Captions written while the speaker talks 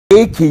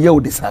yake yau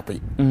da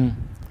safe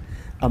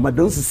amma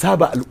don su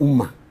saba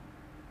al'umma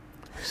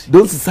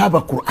don su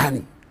saba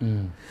Kur'ani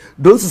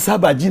don su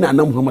saba jina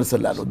na Muhammad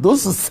sallallahu don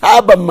su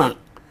saba ma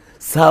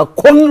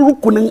sakon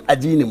rukunin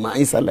ajini ma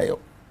ai sallah yau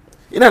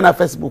ina na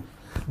Facebook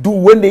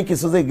duk wanda yake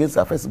so zai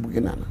gaisa Facebook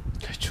ina nan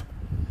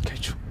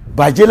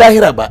ba je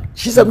lahira ba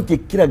shi sa muke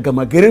kira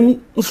gama garin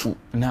su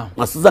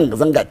masu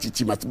zanga-zanga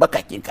cici masu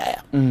bakakin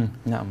kaya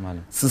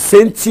su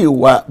san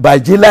cewa ba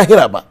je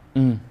lahira ba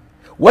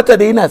wata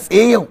da yana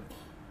tsaye yau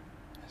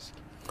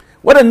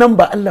waɗannan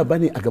ba Allah ba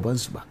ne a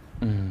gabansu ba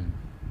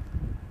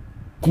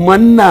kuma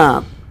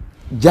na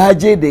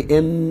jaje da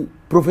 'yan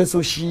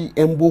profesoshi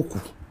 'yan boko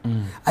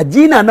a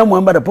jina na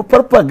Muhammad da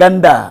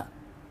farfaganda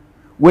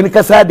wani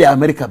kasa da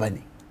Amerika ba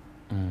ne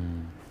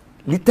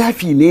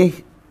littafi ne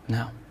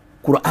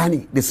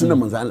Kur'ani da sunan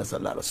manzo Allah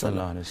sallallahu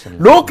alaihi wasallam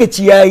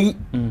lokaci yayi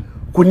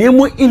ku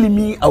nemo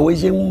ilimi a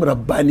wajen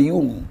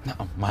rabbaniyun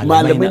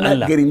malamai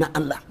na gari na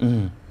Allah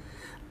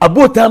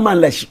abota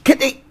mala shi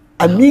kadai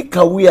a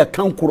mika wuya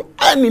kan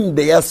Kur'anin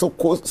da ya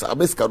sauko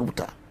sahabbai suka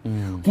rubuta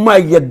kuma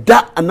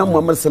yadda annan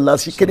Muhammad sallallahu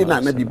alaihi wasallam shi kadai na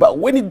annabi ba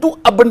wani duk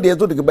abin da ya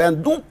zo daga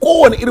bayan duk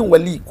kowane irin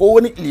wali ko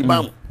wani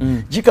imam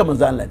jika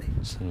manzo Allah ne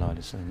sallallahu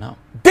alaihi wasallam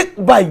duk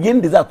ba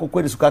yanda za ku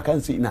koyi da su kakan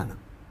su ina nan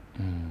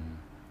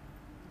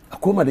a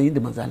koma da yin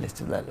da manzo Allah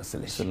sallallahu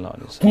alaihi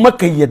wasallam kuma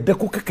ka yadda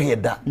ko ka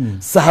yadda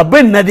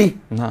sahabban na dai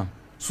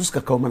su suka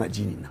kawo mana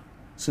jini na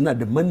suna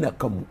da manna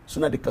kanmu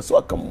suna da kaso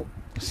a kanmu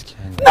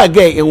ina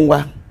ga yan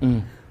wa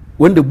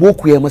wanda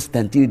boko ya masa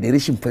tantiri da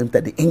rashin fahimta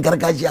da yan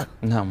gargajiya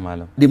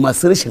da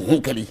masu rashin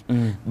hankali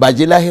ba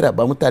je lahira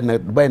ba mutane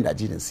bayan da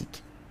ajinin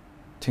suke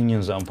tun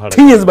yanzu an fara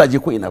tun yanzu ba je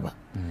ko ina ba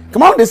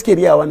kuma wanda suke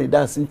riyawa ne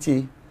da sun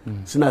ce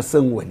suna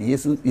son waliye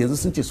yanzu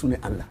sun ce su ne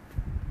Allah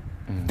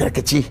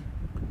darkace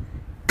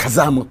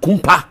kaza mu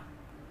kumfa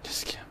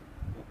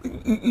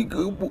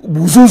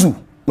buzuzu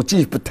mu ce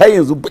fita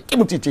yanzu baki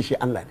mu ce shi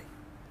Allah ne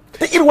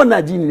ta irin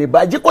wannan jini ne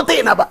ba je ko ta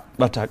ina ba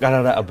ba ta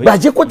karara abai ba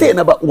je ko ta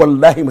ina ba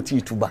wallahi mu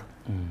ci tuba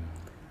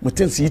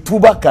mutum su yi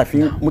tuba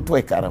kafin mutuwa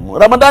ya karamu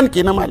Ramadan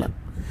kenan malam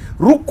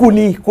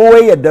rukuni ko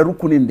wai yadda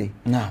rukunin ne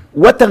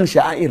watan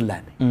sha'air la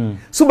ne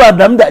su ba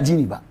dam da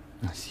ajini ba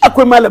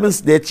akwai malamin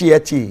su da ya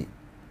ce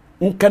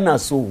in kana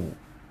so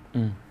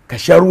ka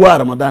sha ruwa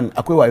Ramadan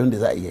akwai wayon da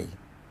za a iya yi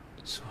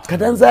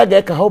kadan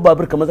zagaya ka hau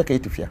babur kamar zaka yi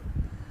tafiya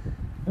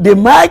da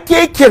ma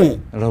keken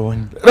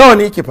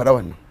rawani yake fara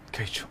wannan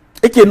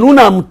yake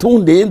nuna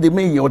mutum da yadda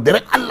mai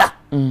yaudarar Allah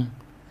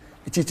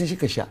yace ce shi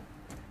ka sha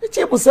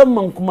yace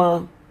musamman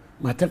kuma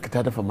matanka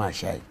ta dafa ma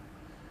shayi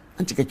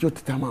an cika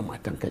kyauta ta ma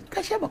matanka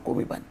ka sha ba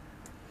komai ba ne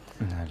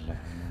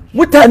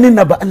mutanen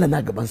na ba Allah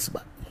na gaban su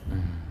ba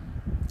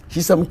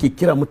shi sa muke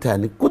kira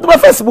mutane ku ba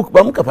Facebook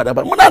ba muka fada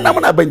ba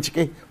muna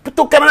bincike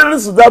fito kananan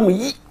su za mu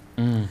yi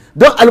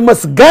don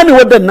almas gane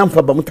waɗannan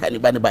fa ba mutane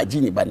ba ne ba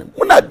jini ba ne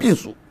muna bin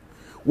su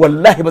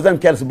wallahi ba zan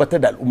kiyar su batar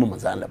da al'umma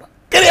manzo Allah ba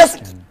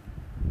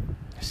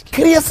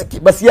kariya suke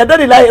ba su yarda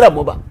da lahira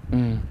mu ba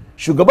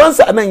shugaban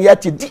sa anan ya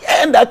ce duk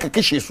ƴaƴan da aka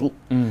kashe su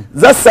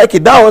za su sake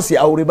dawo su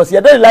aure ba su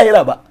yarda da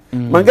lahira ba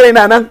mangare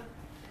na nan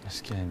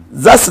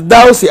za su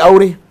dawo su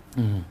aure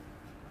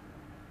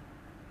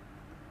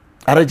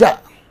a raja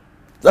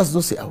za su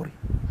zo su aure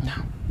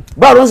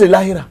ba ruwan su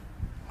lahira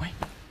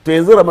to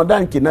yanzu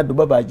Ramadan ke na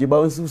duba baje ba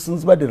wasu sun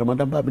zuba da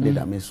Ramadan ba abin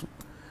da dame su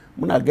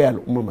muna ga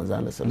al'umma manzo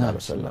Allah sallallahu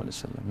alaihi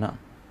wasallam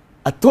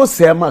a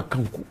tosaya ma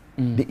kanku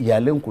da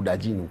iyalanku da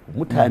jininku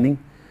mutanen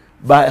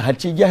ba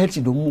harci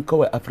jahilci domin mu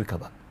kawai Afirka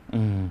ba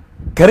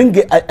karin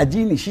ga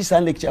ajini shi sa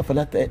ne ce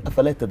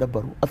afala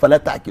tadabbaru afala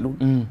ta'qilun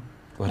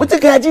mutum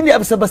ka ajini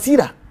abisa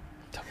basira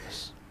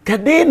ka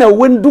daina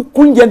wani duk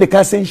kungiyar da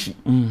ka san shi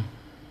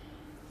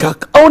ka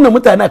auna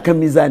mutane kan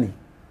mizani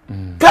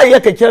kai ya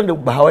ka kiran da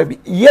bahawabi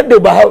yadda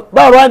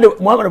ba ruwa da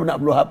Muhammad ibn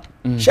Abdul Wahhab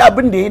shi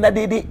abin da yayi na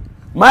daidai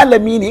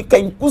malami ne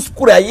kan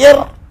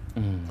kuskurayar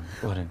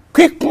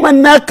kai kuma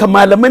naka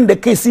malaman da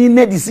kai sun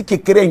nadi suke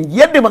kiran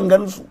yadda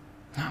manganin su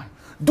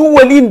duk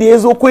walin da ya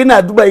zo ko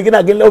yana duba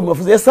yana ganin lawan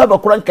mafuz ya saba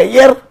Qur'an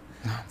kayar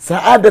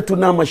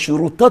sa'adatuna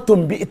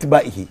mashrutatun bi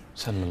itba'ihi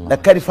da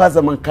karifa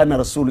zaman kana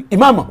rasul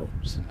imamahu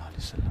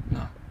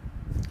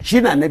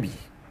shi na nabi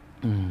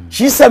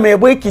shi sa mai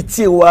bai ke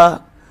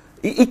cewa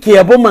ike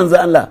yabo manzo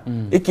Allah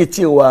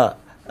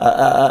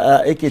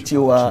yake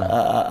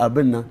cewa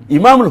abin nan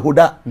imamul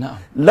huda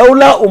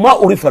laula uma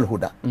urifal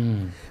huda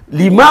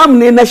limam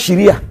ne na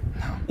shiriya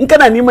in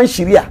kana neman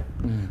shiriya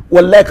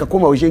wallahi ka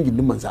koma wajen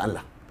gindin manzo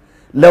Allah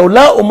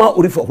laula uma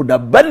urifa huda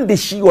ban da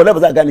shi wallahi ba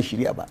za a gane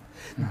shiriya ba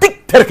duk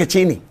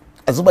tarkace ne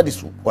a zuba da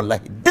su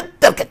wallahi duk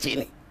tarkace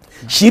ne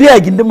shiriya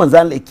gindin manzo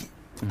Allah yake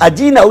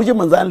ajina wajen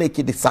manzo Allah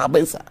yake da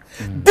sahabbansa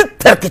duk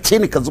tarkace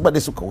ne ka zuba da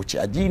su ka wuce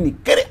ajini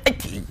kare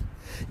ake yi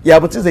ya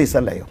mutu zai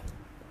sallah yau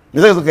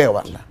me zai zo ga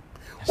yawa Allah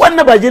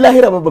wannan ba je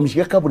lahira ba mu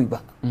shiga kaburi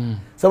ba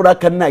saboda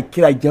kan na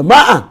kira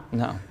jama'a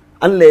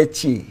Allah ya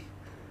ce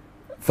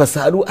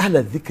fasalu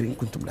ahla dhikri in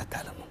kuntum la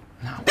ta'lamun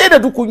dai da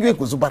duk kungiyoyin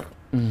ku zubar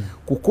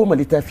ku koma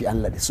littafi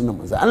Allah da sunan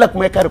manzo Allah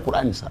kuma ya kare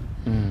Qur'ani sa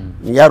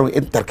yaro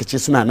in tarkace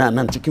suna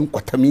nan cikin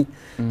kwatami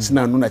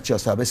suna nuna cewa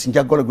sabai sun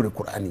ja gure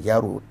Qur'ani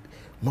yaro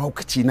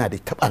mahaukaci na da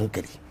taba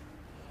hankali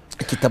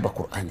ake taba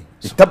Qur'ani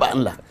da taba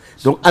Allah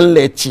don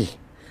Allah ya ce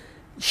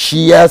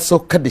shi ya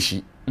sauka da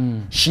shi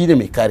shi ne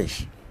mai kare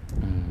shi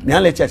me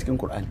Allah ya ce a cikin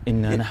Qur'ani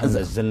inna nahnu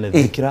nazzalna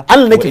dhikra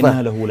Allah wa nake inna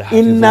fa lahu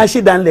lahafizun inna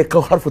shi da Allah ya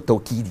kawo harfu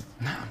tawkidi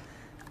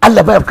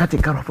Allah baya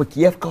bukatar kawo harfu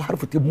ya kawo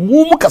harfu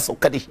mu muka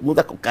sauka da shi mu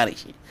za ka kare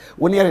shi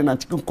wani yare na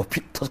cikin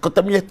kofi ta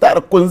ya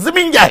tara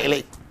kunzumin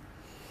jahilai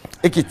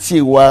yake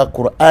cewa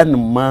Qur'anin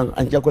ma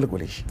an ja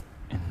kwalkwale shi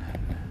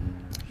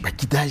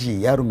baki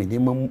daji yaro mai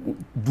neman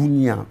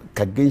duniya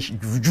ka gan shi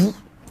juju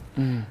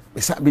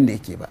bai san abin da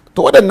yake ba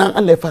to waɗannan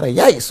Allah ya fara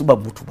yayi su ba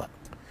mutu ba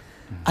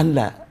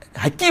Allah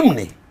hakim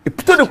ne ya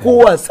fito da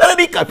kowa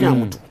sarari kafin a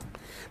mutu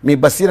mai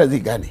basira zai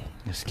gane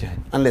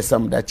Allah ya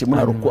samu dace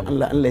muna roƙo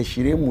Allah ya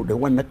shirye mu da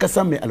wannan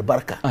kasa mai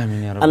albarka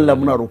Allah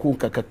muna roƙo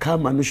ka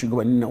kama ni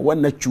shugabannin nan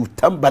wannan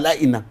cutan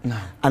bala'i nan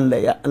Allah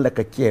ya Allah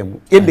ka kiyaye mu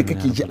yadda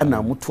kake ji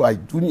ana mutuwa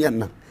duniyar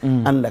nan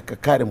Allah ka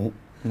kare mu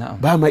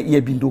ba ma iya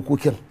bin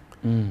dokokin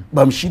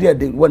ba mu shirya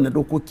da wannan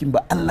dokokin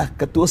ba Allah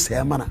ka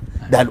tosaya mana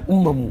da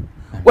al'umman mu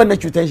wannan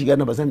cutar shiga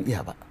na ba zan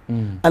iya ba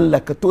Allah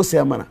ka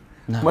tosaya mana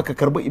kuma ka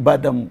karbi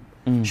ibadan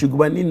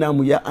shugabannin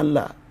namu ya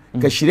Allah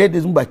ka shirye da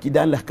zun baki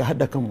da Allah ka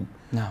hada kanmu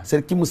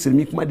sarki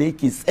musulmi kuma da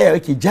yake tsaya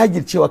yake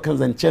jajircewa kan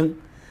zancen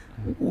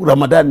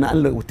Ramadan na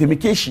Allah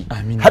taimake shi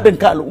haɗin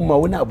ka al'umma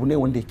wani abu ne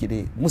wanda yake da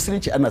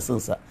musulunci ana son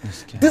sa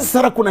duk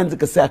sarakunan da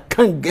suka sa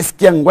kan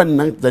gaskiyan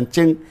wannan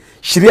zancen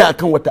shirya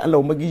akan wata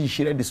Allah magiji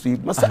shirya da su yi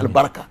masa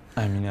albarka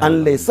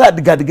Allah ya sa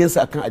digadigen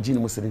sa akan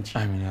addinin musulunci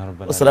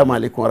assalamu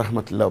alaikum wa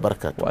rahmatullahi wa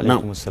barakatuh wa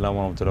alaikum assalam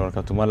wa rahmatullahi wa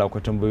barakatuh mala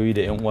akwai tambayoyi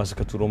da yan uwa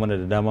suka turo mana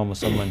da dama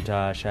musamman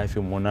ta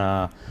shafin mu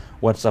na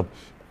WhatsApp.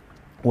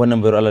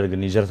 Wannan bayar Allah daga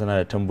Nijar tana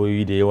da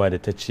tambayoyi da yawa da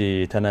ta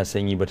ce tana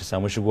sanyi bata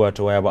samu shigowa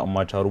ta waya ba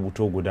amma ta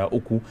rubuto guda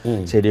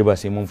 3 sai dai ba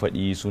sai mun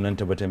faɗi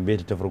sunanta ba.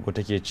 Tambaye ta farko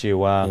take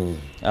cewa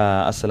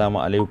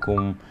assalamu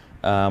alaikum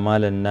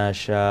malam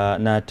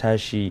na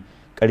tashi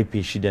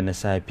karfe 6 na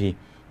safe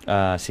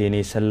sai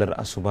ne sallar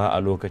asuba a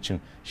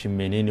lokacin shin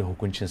menene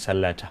hukuncin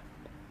sallata?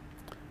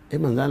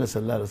 Manzo Allah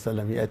sallallahu alaihi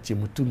wasallam ya ce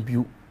mutum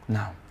biyu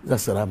za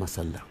su rama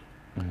sallah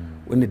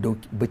wanda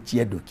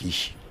bacci ya doke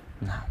shi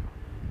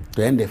to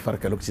yanda ya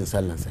farka lokacin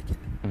sallan sake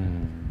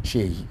shi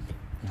yi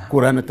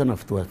ko rana tana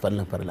fitowa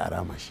fallan farla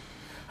rama shi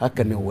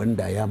haka ne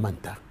wanda ya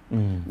manta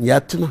ya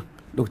tuna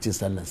lokacin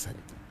sallan sa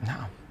ne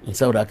in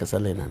saboda haka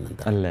sallah yana nan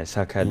da Allah ya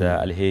saka da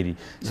alheri.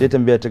 Sai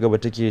tambaya ta gaba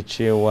take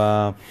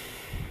cewa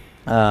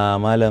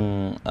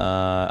malam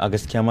a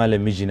gaskiya malam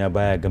mijina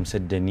baya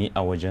gamsar da ni a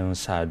wajen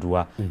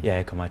saduwa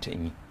ya kamata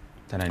in yi,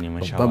 tana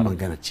neman shawara.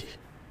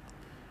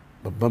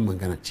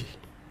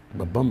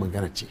 babban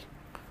magana ce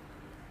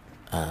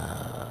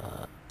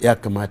ya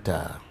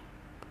kamata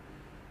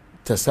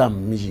ta sa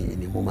miji ya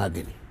nemi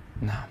magani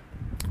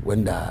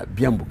wanda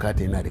biyan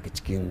bukata yana daga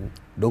cikin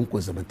don ko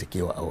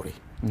zamantakewa aure.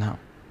 Ya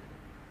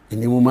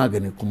nemi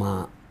magani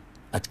kuma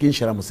a cikin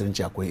shara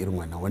musulunci akwai irin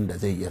wannan wanda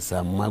zai iya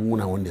samu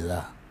magunguna wanda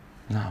za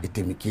a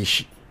taimake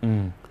shi.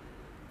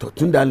 To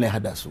tun da Allah ya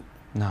hada su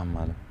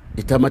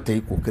ita mata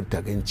yi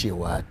kokirta gan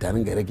cewa ta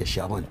ringa rage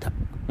shawanta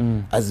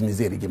azumi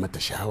zai rage mata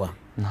shawa,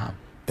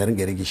 ta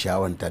ringa rage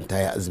shawanta ta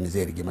yi azumi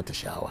zai rage mata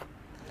shawa.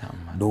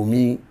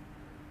 Domin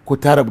ko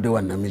ta rabu da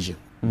wannan mijin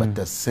ba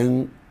ta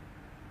san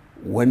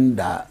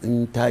wanda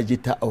in ta ji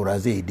ta aura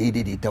zai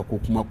daidai da ita ko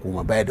kuma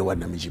koma baya da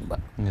wannan mijin ba.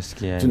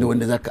 Tunda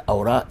wanda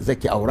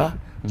zaki aura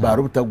ba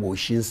rubuta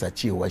goshinsa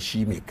cewa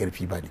shi mai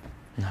karfi ba ne.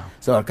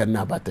 Saboda kan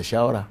na ba ta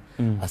shawara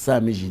a sa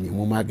miji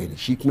nemo magani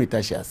shi kuma ya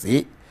tashi a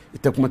tsaye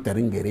ita kuma ta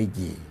ringa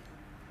rage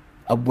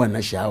abubuwan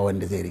na sha'awa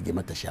wanda zai rage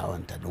mata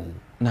sha'awanta don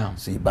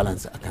su yi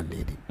balance akan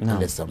daidai.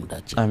 Allah ya samu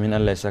dace. Amin,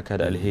 Allah ya saka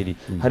da alheri.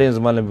 Har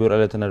yanzu malam biyar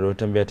Allah tana da wata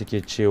tambaya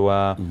take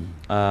cewa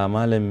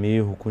malam me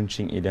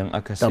hukuncin idan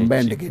aka saki.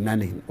 Tambayan daga ina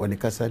ne, wani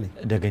kasa ne?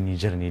 Daga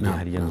Nijar ne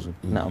har yanzu.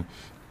 Na'am.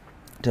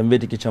 Tambaya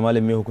take cewa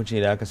malam me hukuncin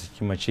idan aka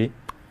saki mace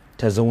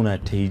ta zauna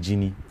ta yi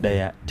jini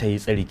daya ta yi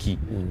tsarki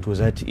to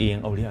za ta iya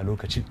yin aure a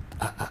lokacin?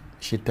 A'a,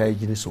 shi ta yi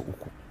jini sau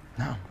uku.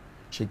 Na'am.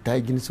 Shi ta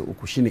yi jini sau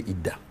uku shine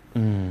idda.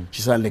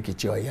 Shi sa ke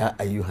cewa ya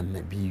ayyuhan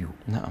nabiyyu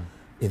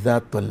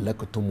idza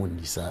tallaqtumun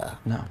nisaa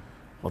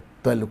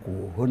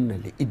watalquhunna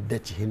li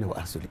iddatihinna wa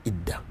ahsul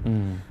idda.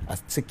 A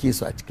sake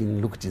su a cikin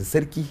lokacin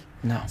sarki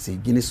sai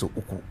gini su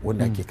uku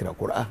wanda ake kira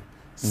qur'a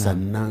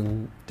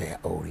sannan ta yi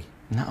aure.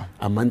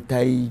 Amma ta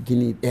yi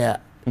gini daya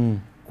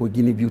ko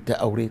gini biyu ta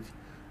aure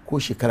ko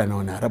shekara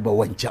nawa na raba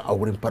wancan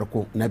auren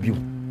farko na biyu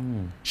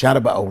sha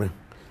raba auren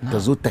ta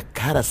zo ta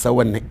karasa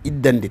wannan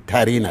iddan da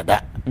tare na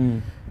da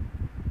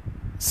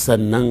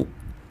sannan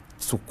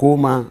su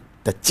koma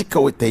ta cika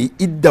ta yi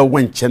idda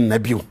wancan na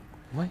biyu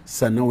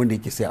sannan wanda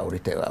yake sai aure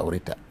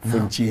ta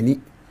funce ni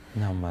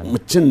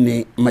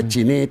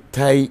mace ne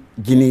ta yi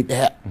gini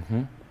daya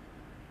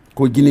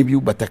ko gini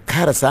biyu bata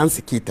karasa an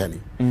suke ta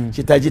ne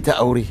shi ta ji ta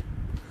aure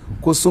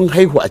ko sun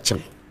haihu a can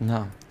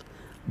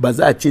ba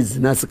za a ce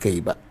zina suka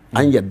yi ba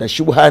an yarda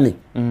shubha ne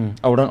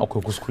auren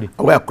akwai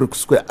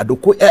kuskure a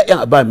doko 'ya'yan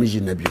a ba miji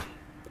na biyu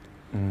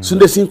sun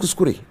da sun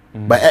kuskure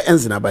ba 'ya'yan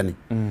zina ba ne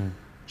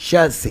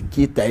sha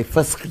sake ta yi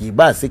faski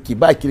ba saki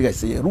ba kirga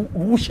sai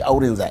rushe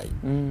auren za a yi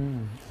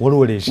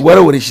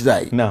warware shi za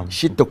a yi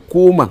shi ta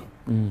koma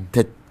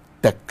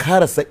ta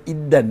karasa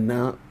idan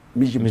na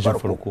mijin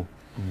farko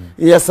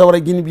ya saura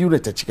gini biyu da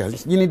ta cika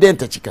gini dayan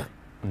ta cika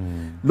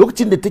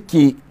lokacin da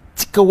take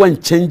cika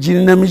wancan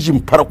jini na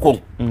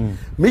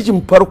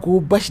mijin farko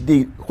ba shi da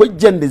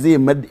hujjan da zai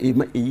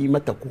yi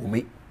mata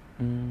komai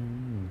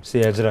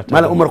sai ya jira ta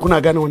malam Umar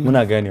kuna gane wannan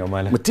muna ganewa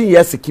malam mutum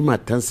ya saki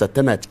matansa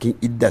tana cikin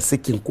idda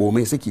sakin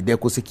komai saki daya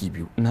ko saki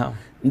biyu na'am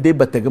dai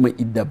bata gama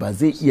idda ba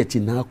zai iya ce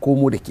na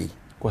komo da ke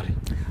kwarai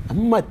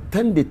amma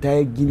tan da ta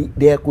yi gini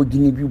daya ko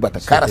gini biyu bata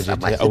karasa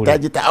ba ta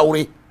ji ta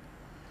aure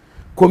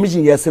ko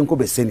mijin ya san ko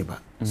bai sani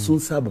ba sun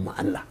saba ma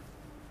Allah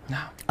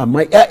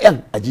amma ƴaƴan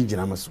a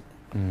jinjina masu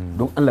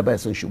don Allah baya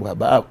son shubha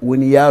ba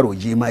wani yaro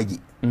je mage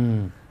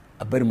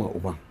a bari ma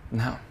uban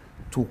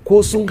to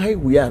ko sun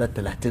haihu yara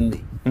 30 ne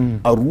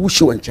a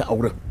rushe wancan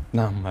auren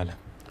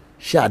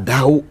sha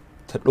dawo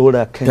ta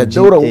ɗora kan ta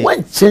daura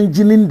wancan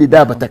jinin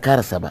da bata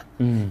karasa ba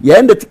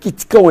yayin da take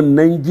cika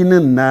wannan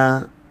ginin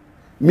na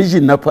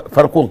mijin na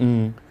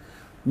farkon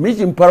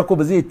mijin farko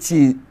ba zai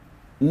ce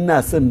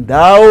ina son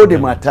dawo da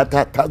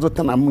matata ta zo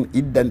tana min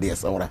iddan da ya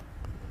saura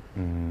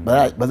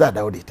ba za a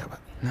dawo da ita ba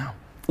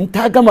in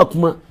ta gama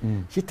kuma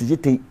shi ta je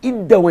ta yi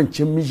idda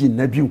wancan mijin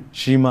na biyu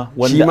shi ma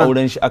wanda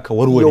auren shi aka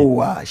warware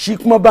yawa shi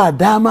kuma ba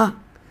dama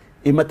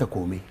yi mata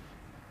komai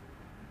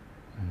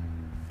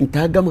in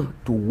ta gama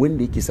to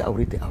wanda yake sa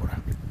aure ta aura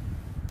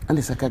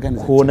Allah saka gane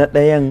ko na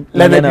ɗayan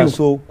yana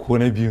so ko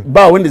na biyu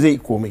ba wanda zai yi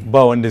komai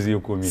ba wanda zai yi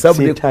komai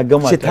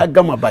sai ta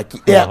gama baki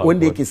ɗaya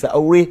wanda yake sa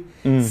aure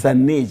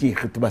sannan ya je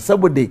khutba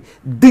saboda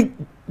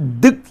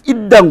duk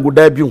iddan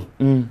guda biyu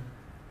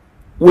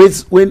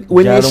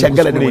wani ya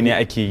shagala da wani ne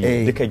ake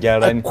yi duka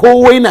gyara ne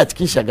kowai na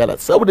cikin shagala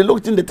saboda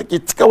lokacin da take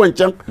cika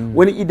wancan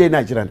wani idai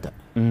na jiranta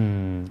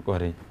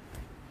kwarai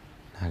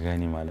na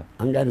gane malam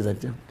an gane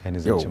zancen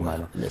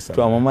malam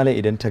to amma malam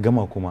idan ta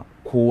gama kuma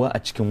kowa a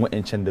cikin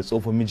wa'ancan da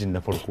tsofin mijin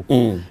na farko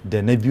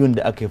da na biyun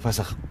da aka yi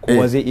fasa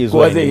kowa zai iya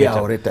zuwa zai iya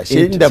aure ta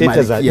shi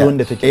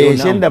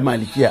da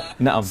malikiya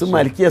su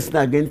malikiya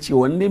suna gan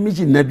cewa wanda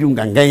mijin na biyun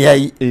gangan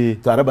yayi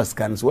to a raba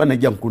tsakanin su wannan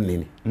gyan kunne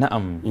ne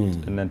na'am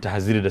nan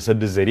tahziri da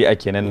saddu zari'a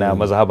kenan na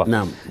mazhaba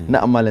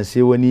na'am malam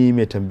sai wani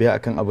mai tambaya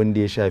akan abin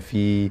da ya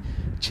shafi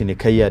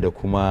cinikayya da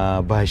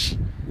kuma bashi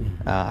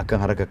akan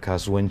harkar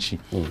kasuwanci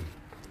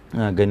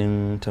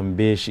ganin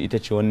tambaye shi ita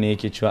ce wannan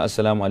yake cewa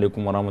assalamu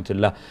alaikum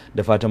warahmatullah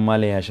da fatan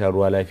malam ya sha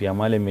ruwa lafiya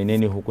malam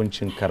menene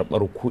hukuncin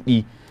karbar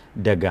kuɗi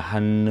daga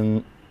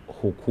hannun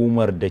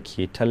hukumar da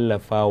ke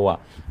tallafawa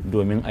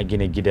domin a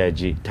gina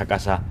gidaje ta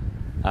ƙasa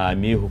a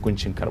me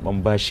hukuncin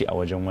karban bashi a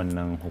wajen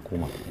wannan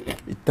hukuma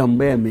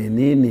tambaya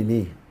menene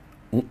ne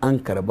in an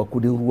karba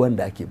kudin ruwan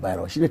da ake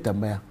bayarwa shi ne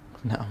tambaya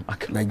na'am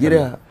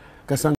Najeriya kasan